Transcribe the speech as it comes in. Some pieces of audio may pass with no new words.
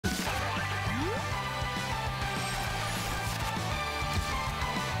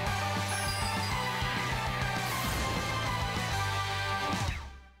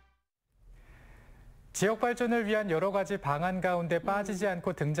지역 발전을 위한 여러 가지 방안 가운데 빠지지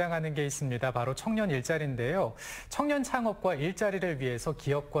않고 등장하는 게 있습니다. 바로 청년 일자리인데요. 청년 창업과 일자리를 위해서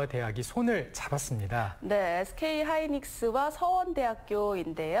기업과 대학이 손을 잡았습니다. 네, SK 하이닉스와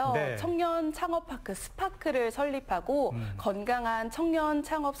서원대학교인데요. 네. 청년 창업파크 스파크를 설립하고 건강한 청년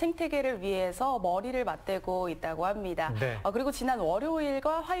창업 생태계를 위해서 머리를 맞대고 있다고 합니다. 네. 그리고 지난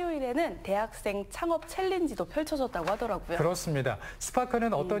월요일과 화요일에는 대학생 창업 챌린지도 펼쳐졌다고 하더라고요. 그렇습니다.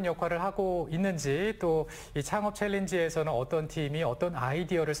 스파크는 어떤 역할을 하고 있는지, 또 이 창업 챌린지에서는 어떤 팀이 어떤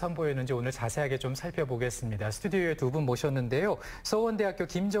아이디어를 선보였는지 오늘 자세하게 좀 살펴보겠습니다. 스튜디오에 두 분 모셨는데요. 서원대학교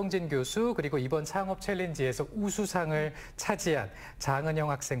김정진 교수, 그리고 이번 창업 챌린지에서 우수상을 차지한 장은영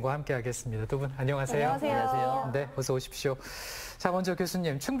학생과 함께하겠습니다. 두 분 안녕하세요. 안녕하세요. 네, 어서 오십시오. 자, 먼저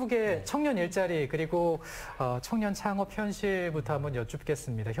교수님, 충북의 청년 일자리 그리고 청년 창업 현실부터 한번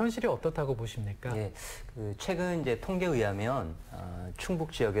여쭙겠습니다. 현실이 어떻다고 보십니까? 예, 최근 이제 통계에 의하면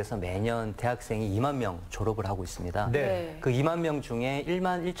충북 지역에서 매년 대학생이 2만 명 졸업을 하고 있습니다. 네. 그 2만 명 중에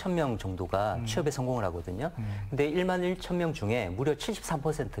 1만 1천 명 정도가 취업에 성공을 하거든요. 근데 1만 1천 명 중에 무려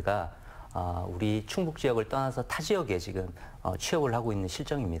 73%가 우리 충북 지역을 떠나서 타 지역에 지금 취업을 하고 있는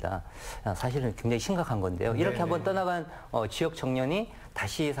실정입니다. 사실은 굉장히 심각한 건데요. 이렇게 한번 떠나간 지역 청년이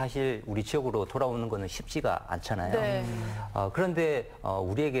다시 사실 우리 지역으로 돌아오는 거는 쉽지가 않잖아요. 네. 그런데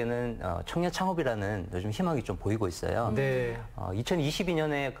우리에게는 청년 창업이라는 요즘 희망이 좀 보이고 있어요. 네.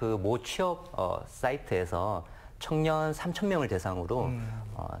 2022년에 그 모 취업 사이트에서 청년 3,000명을 대상으로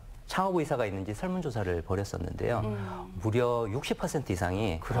창업 의사가 있는지 설문조사를 벌였었는데요. 무려 60%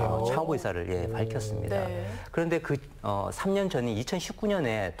 이상이 창업 의사를 밝혔습니다. 네. 그런데 그 3년 전인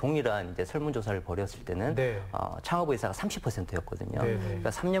 2019년에 동일한 이제 설문조사를 벌였을 때는 네. 창업 의사가 30%였거든요. 네. 그러니까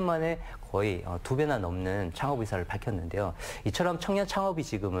 3년 만에 거의 2배나 넘는 창업 의사를 밝혔는데요. 이처럼 청년 창업이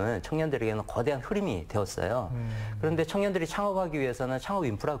지금은 청년들에게는 거대한 흐름이 되었어요. 그런데 청년들이 창업하기 위해서는 창업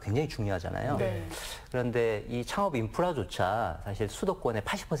인프라가 굉장히 중요하잖아요. 네. 그런데 이 창업 인프라조차 사실 수도권의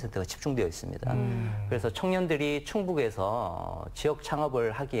 80%가 집중되어 있습니다. 그래서 청년들이 충북에서 지역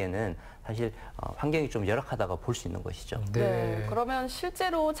창업을 하기에는 사실 환경이 좀 열악하다가 볼 수 있는 것이죠. 네. 그러면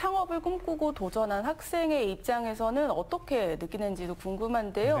실제로 창업을 꿈꾸고 도전한 학생의 입장에서는 어떻게 느끼는지도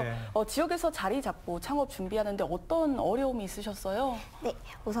궁금한데요. 네. 지역에서 자리 잡고 창업 준비하는데 어떤 어려움이 있으셨어요? 네,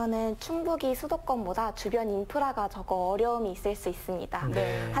 우선은 충북이 수도권보다 주변 인프라가 적어 어려움이 있을 수 있습니다.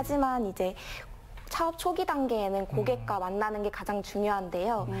 네. 하지만 이제 창업 초기 단계에는 고객과 만나는 게 가장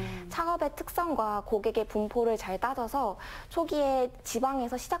중요한데요. 창업의 특성과 고객의 분포를 잘 따져서 초기에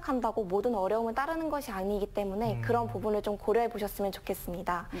지방에서 시작한다고 모든 어려움을 따르는 것이 아니기 때문에 그런 부분을 좀 고려해 보셨으면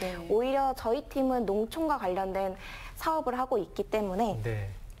좋겠습니다. 네. 오히려 저희 팀은 농촌과 관련된 사업을 하고 있기 때문에 네.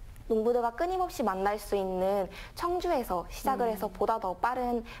 농부들과 끊임없이 만날 수 있는 청주에서 시작을 해서 보다 더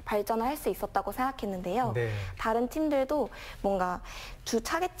빠른 발전을 할 수 있었다고 생각했는데요. 네. 다른 팀들도 뭔가 주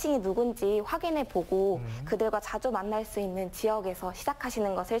타겟층이 누군지 확인해 보고 그들과 자주 만날 수 있는 지역에서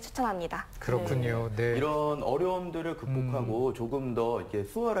시작하시는 것을 추천합니다. 그렇군요. 네. 이런 어려움들을 극복하고 조금 더 이렇게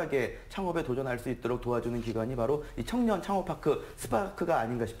수월하게 창업에 도전할 수 있도록 도와주는 기관이 바로 이 청년 창업파크 스파크가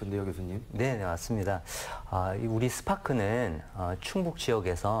아닌가 싶은데요, 교수님. 네, 맞습니다. 우리 스파크는 충북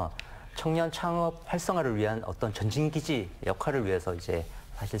지역에서 청년 창업 활성화를 위한 어떤 전진기지 역할을 위해서 이제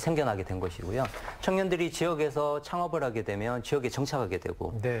사실 생겨나게 된 것이고요. 청년들이 지역에서 창업을 하게 되면 지역에 정착하게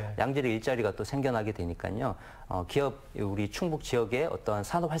되고 네. 양질의 일자리가 또 생겨나게 되니까요. 기업 우리 충북 지역의 어떤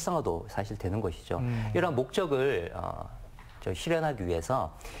산업 활성화도 사실 되는 것이죠. 이러한 목적을 실현하기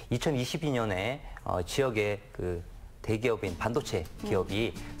위해서 2022년에 지역의 그 대기업인 반도체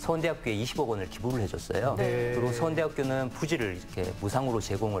기업이 서원대학교에 20억 원을 기부를 해줬어요. 네. 그리고 서원대학교는 부지를 이렇게 무상으로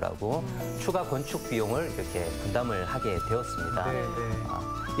제공을 하고 추가 건축 비용을 이렇게 분담을 하게 되었습니다. 네,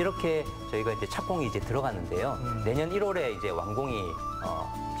 네. 이렇게 저희가 이제 착공이 이제 들어가는데요. 내년 1월에 이제 완공이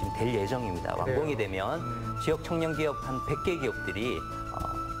지금 될 예정입니다. 완공이 되면 지역 청년 기업 한 100개 기업들이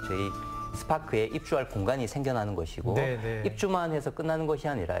저희 스파크에 입주할 공간이 생겨나는 것이고 네네. 입주만 해서 끝나는 것이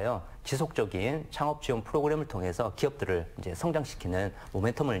아니라요. 지속적인 창업 지원 프로그램을 통해서 기업들을 이제 성장시키는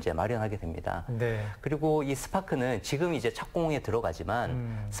모멘텀을 이제 마련하게 됩니다. 네. 그리고 이 스파크는 지금 이제 착공에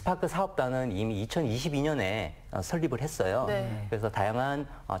들어가지만 스파크 사업단은 이미 2022년에 설립을 했어요. 네. 그래서 다양한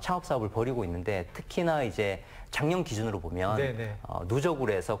창업 사업을 벌이고 있는데 특히나 이제 작년 기준으로 보면 네네.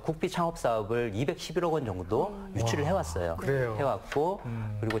 누적으로 해서 국비 창업 사업을 211억 원 정도 유치를 해왔어요. 그래요. 해왔고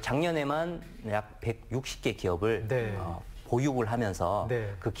그리고 작년에만 약 160개 기업을 네. 보육을 하면서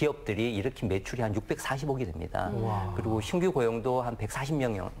네. 그 기업들이 일으킨 매출이 한 640억이 됩니다. 와. 그리고 신규 고용도 한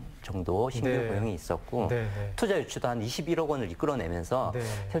 140명 정도 신규 네. 고용이 있었고 네, 네. 투자 유치도 한 21억 원을 이끌어내면서 네.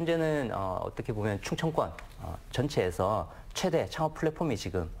 현재는 어떻게 보면 충청권 전체에서 최대 창업 플랫폼이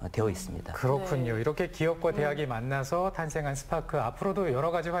지금 되어 있습니다. 그렇군요. 네. 이렇게 기업과 대학이 만나서 탄생한 스파크, 앞으로도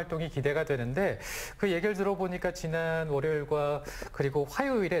여러 가지 활동이 기대가 되는데 그 얘기를 들어보니까 지난 월요일과 그리고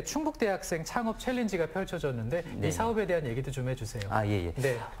화요일에 충북대학생 창업 챌린지가 펼쳐졌는데 네. 이 사업에 대한 얘기도 좀 해주세요. 예.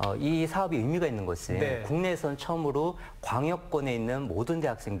 네. 이 사업이 의미가 있는 것은 네. 국내에선 처음으로 광역권에 있는 모든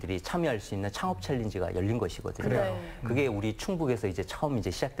대학생들이 참여할 수 있는 창업 챌린지가 열린 것이거든요. 그래요. 그게 우리 충북에서 이제 처음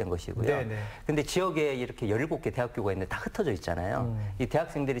시작된 것이고요. 네. 근데 지역에 이렇게 17개 대학교가 있는데 다 흩어져 있잖아요. 이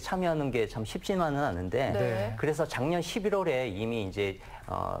대학생들이 참여하는 게 참 쉽지만은 않은데 네. 그래서 작년 11월에 이미 이제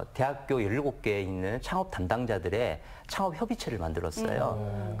대학교 17개에 있는 창업 담당자들의 창업 협의체를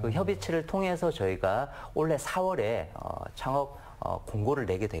만들었어요. 그 협의체를 통해서 저희가 올해 4월에 창업 공고를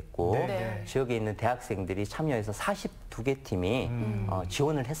내게 됐고 네. 지역에 있는 대학생들이 참여해서 42개 팀이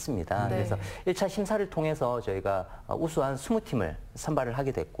지원을 했습니다. 네. 그래서 1차 심사를 통해서 저희가 우수한 20팀을 선발을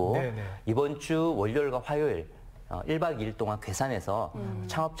하게 됐고 네. 이번 주 월요일과 화요일 1박 2일 동안 괴산에서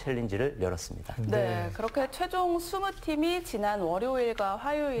창업 챌린지를 열었습니다. 네, 그렇게 최종 20팀이 지난 월요일과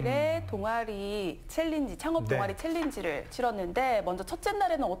화요일에 동아리 챌린지, 창업 네. 동아리 챌린지를 치렀는데 먼저 첫째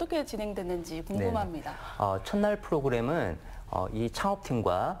날에는 어떻게 진행됐는지 궁금합니다. 첫날 프로그램은 이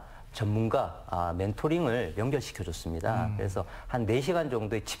창업팀과 전문가 멘토링을 연결시켜줬습니다. 그래서 한 4시간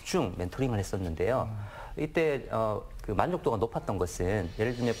정도의 집중 멘토링을 했었는데요. 이때 그 만족도가 높았던 것은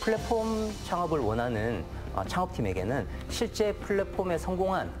예를 들면 플랫폼 창업을 원하는 창업팀에게는 실제 플랫폼에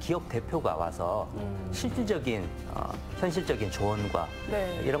성공한 기업 대표가 와서 실질적인 현실적인 조언과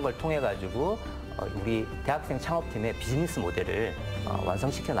네. 이런 걸 통해 가지고 우리 대학생 창업팀의 비즈니스 모델을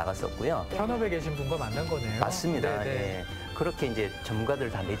완성시켜 나갔었고요. 현업에 계신 분과 만난 거네요. 맞습니다. 네. 예. 그렇게 이제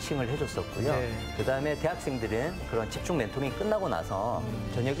전문가들 다 매칭을 해줬었고요. 네. 그다음에 대학생들은 그런 집중 멘토링이 끝나고 나서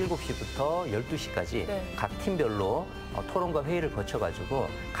저녁 7시부터 12시까지 네. 각 팀별로 토론과 회의를 거쳐가지고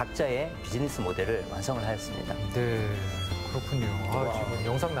각자의 비즈니스 모델을 완성을 하였습니다. 네, 그렇군요. 지금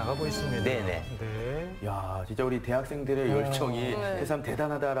영상 나가고 있습니다. 네네. 네. 야, 진짜 우리 대학생들의 열정이 네. 참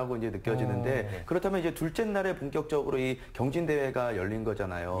대단하다라고 이제 느껴지는데 네. 그렇다면 이제 둘째 날에 본격적으로 이 경진 대회가 열린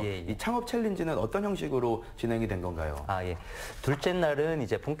거잖아요. 예. 이 창업 챌린지는 어떤 형식으로 진행이 된 건가요? 예. 둘째 날은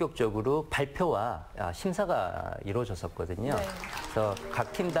이제 본격적으로 발표와 심사가 이루어졌었거든요. 네. 그래서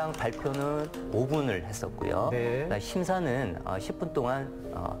각 팀당 발표는 5분을 했었고요. 네. 그다음에 심사는 10분 동안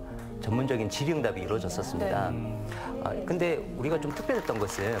전문적인 질의응답이 이루어졌었습니다. 근데 우리가 좀 특별했던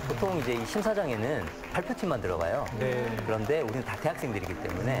것은 보통 이제 이 심사장에는 발표팀만 들어가요. 네. 그런데 우리는 다 대학생들이기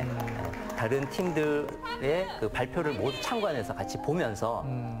때문에 다른 팀들의 그 발표를 모두 참관해서 같이 보면서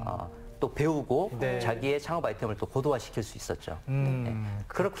또 배우고 네. 자기의 창업 아이템을 또 고도화시킬 수 있었죠.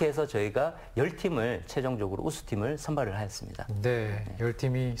 그렇게 해서 저희가 10팀을 최종적으로 우수팀을 선발을 하였습니다. 네,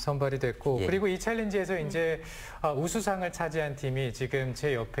 10팀이 선발이 됐고 예. 그리고 이 챌린지에서 이제 우수상을 차지한 팀이 지금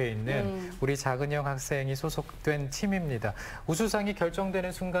제 옆에 있는 우리 작은영 학생이 소속된 팀입니다. 우수상이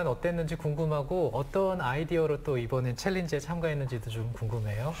결정되는 순간 어땠는지 궁금하고 어떤 아이디어로 또 이번엔 챌린지에 참가했는지도 좀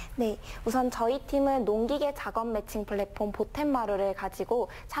궁금해요. 네, 우선 저희 팀은 농기계 작업 매칭 플랫폼 보템마루를 가지고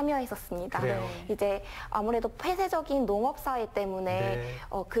참여했었습니다. 그래요. 이제 아무래도 폐쇄적인 농업 사회 때문에 네.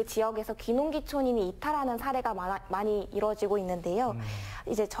 그 지역에서 귀농귀촌인이 이탈하는 사례가 많이 이루어지고 있는데요.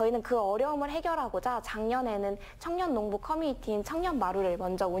 이제 저희는 그 어려움을 해결하고자 작년에는 청년 농부 커뮤니티인 청년 마루를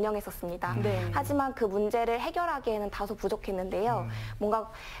먼저 운영했었습니다. 네. 하지만 그 문제를 해결하기에는 다소 부족했는데요.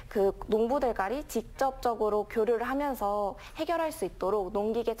 뭔가 그 농부들과리 직접적으로 교류를 하면서 해결할 수 있도록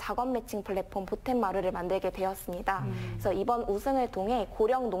농기계 작업 매칭 플랫폼 보템마루를 만들게 되었습니다. 그래서 이번 우승을 통해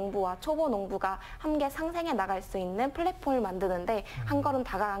고령 농부와 초보 농부가 함께 상생해 나갈 수 있는 플랫폼을 만드는데 한 걸음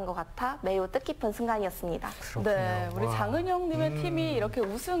다가간 것 같아 매우 뜻깊은 순간이었습니다. 그렇군요. 네, 우리 와. 장은영님의 팀이 이렇게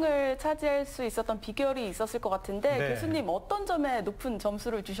우승을 차지할 수 있었던 비결이 있었을 것 같은데 네. 교수님 어떤 점에 높은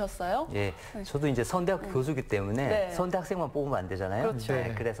점수를 주셨어요? 예, 저도 이제 서울대학교 교수기 때문에 네. 서울대 학생만 뽑으면 안 되잖아요. 그렇죠.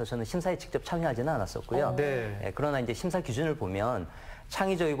 네, 그래서 저는 심사에 직접 참여하지는 않았었고요. 네. 예, 그러나 이제 심사 기준을 보면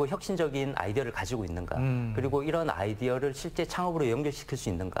창의적이고 혁신적인 아이디어를 가지고 있는가, 그리고 이런 아이디어를 실제 창업으로 연결시킬 수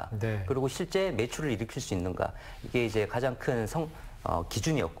있는가, 네. 그리고 실제 매출을 일으킬 수 있는가, 이게 이제 가장 큰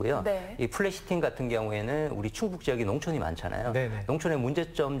기준이었고요. 네. 이 플래시팀 같은 경우에는 우리 충북 지역이 농촌이 많잖아요. 네네. 농촌의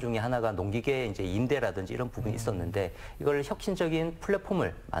문제점 중에 하나가 농기계 이제 임대라든지 이런 부분이 있었는데 이걸 혁신적인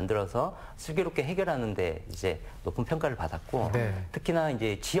플랫폼을 만들어서 슬기롭게 해결하는데 이제 높은 평가를 받았고 네. 특히나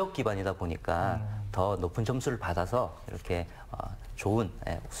이제 지역 기반이다 보니까 더 높은 점수를 받아서 이렇게 좋은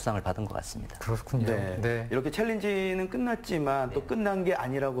수상을 받은 것 같습니다. 그렇군요. 네. 네. 이렇게 챌린지는 끝났지만 또 끝난 게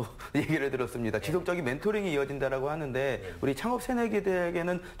아니라고 얘기를 들었습니다. 지속적인 멘토링이 이어진다라고 하는데 우리 창업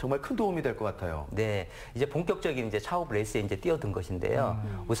새내기들에게는 정말 큰 도움이 될 것 같아요. 네, 이제 본격적인 이제 창업 레이스에 이제 뛰어든 것인데요.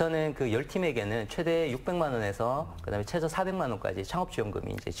 우선은 그 10팀에게는 최대 600만 원에서 그다음에 최저 400만 원까지 창업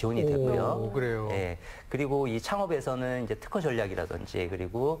지원금이 이제 지원이 되고요. 오, 그래요. 네, 그리고 이 창업에서는 이제 특허 전략이라든지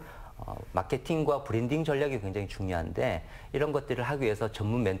그리고 마케팅과 브랜딩 전략이 굉장히 중요한데 이런 것들을 하기 위해서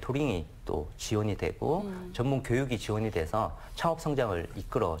전문 멘토링이 또 지원이 되고 전문 교육이 지원이 돼서 창업 성장을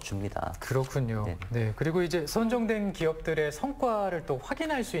이끌어 줍니다. 그렇군요. 네. 네. 그리고 이제 선정된 기업들의 성과를 또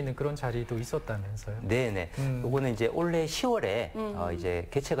확인할 수 있는 그런 자리도 있었다면서요? 네네. 요거는 이제 올해 10월에 이제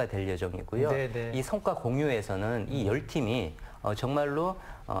개최가 될 예정이고요. 네네. 이 성과 공유에서는 이 10팀이 정말로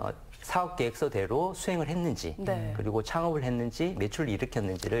사업 계획서대로 수행을 했는지, 네. 그리고 창업을 했는지, 매출을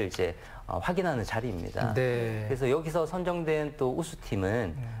일으켰는지를 이제 확인하는 자리입니다. 네. 그래서 여기서 선정된 또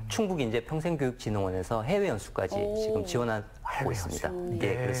우수팀은 충북 이제 평생교육진흥원에서 해외 연수까지 지금 지원하고 있습니다.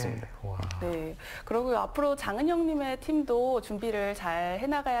 네, 그렇습니다. 와. 네. 그리고 앞으로 장은영님의 팀도 준비를 잘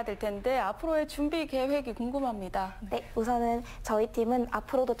해나가야 될 텐데 앞으로의 준비 계획이 궁금합니다. 네, 우선은 저희 팀은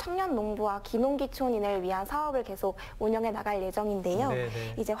앞으로도 청년 농부와 기농기촌인을 위한 사업을 계속 운영해 나갈 예정인데요.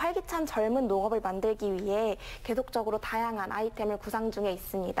 네네. 이제 활기찬 젊은 농업을 만들기 위해 계속적으로 다양한 아이템을 구상 중에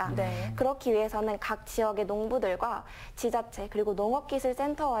있습니다. 네. 그렇기 위해서는 각 지역의 농부들과 지자체 그리고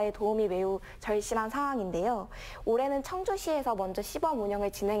농업기술센터와의 도움이 매우 절실한 상황인데요. 올해는 청주시에서 먼저 시범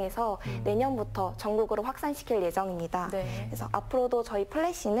운영을 진행해서 내년부터 전국으로 확산시킬 예정입니다. 네. 그래서 앞으로도 저희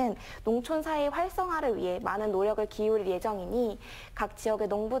플래시는 농촌 사회 활성화를 위해 많은 노력을 기울일 예정이니 각 지역의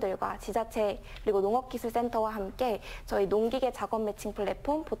농부들과 지자체 그리고 농업기술센터와 함께 저희 농기계 작업 매칭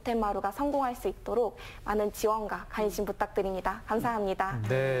플랫폼 보템마루가 성공할 수 있도록 많은 지원과 관심 부탁드립니다. 감사합니다.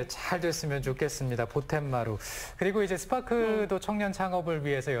 네, 잘 됐으면 좋겠습니다. 보템마루. 그리고 이제 스파크도 청년 창업을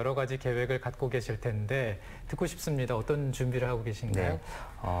위해서 여러 가지 계획을 갖고 계실 텐데 듣고 싶습니다. 어떤 준비를 하고 계신가요? 네.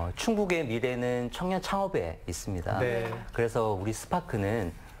 충북의 미래는 청년 창업에 있습니다. 네. 그래서 우리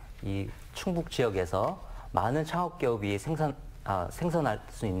스파크는 이 충북 지역에서 많은 창업 기업이 생성할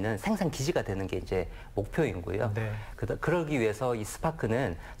수 있는 생산 기지가 되는 게 이제 목표이고요. 네. 그러기 위해서 이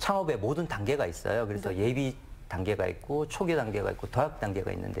스파크는 창업의 모든 단계가 있어요. 그래서 예비 단계가 있고 초기 단계가 있고 도약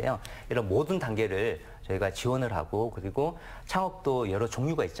단계가 있는데요. 이런 모든 단계를 저희가 지원을 하고 그리고 창업도 여러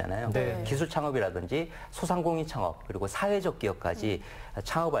종류가 있잖아요. 네. 기술 창업이라든지 소상공인 창업 그리고 사회적 기업까지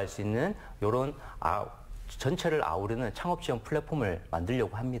창업할 수 있는 이런 전체를 아우르는 창업 지원 플랫폼을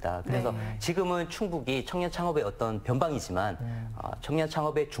만들려고 합니다. 그래서 지금은 충북이 청년 창업의 어떤 변방이지만 청년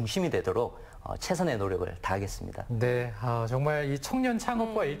창업의 중심이 되도록 최선의 노력을 다하겠습니다. 네, 정말 이 청년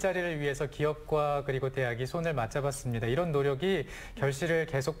창업과 일자리를 위해서 기업과 그리고 대학이 손을 맞잡았습니다. 이런 노력이 결실을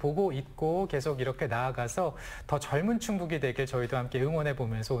계속 보고 있고 계속 이렇게 나아가서 더 젊은 충북이 되길 저희도 함께 응원해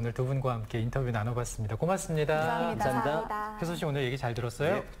보면서 오늘 두 분과 함께 인터뷰 나눠봤습니다. 고맙습니다. 감사합니다. 효소 씨 오늘 얘기 잘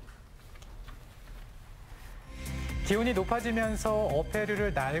들었어요? 네. 기온이 높아지면서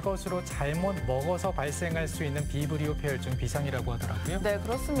어패류를 날 것으로 잘못 먹어서 발생할 수 있는 비브리오 폐혈증 비상이라고 하더라고요. 네,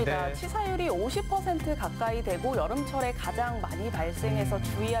 그렇습니다. 네. 치사율이 50% 가까이 되고 여름철에 가장 많이 발생해서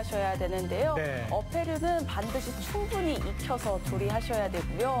주의하셔야 되는데요. 네. 어패류는 반드시 충분히 익혀서 조리하셔야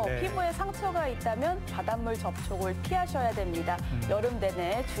되고요. 네. 피부에 상처가 있다면 바닷물 접촉을 피하셔야 됩니다. 여름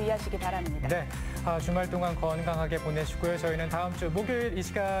내내 주의하시기 바랍니다. 네, 주말 동안 건강하게 보내시고요. 저희는 다음 주 목요일 이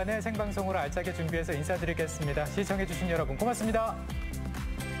시간에 생방송으로 알차게 준비해서 인사드리겠습니다. 시청해주신 여러분 고맙습니다.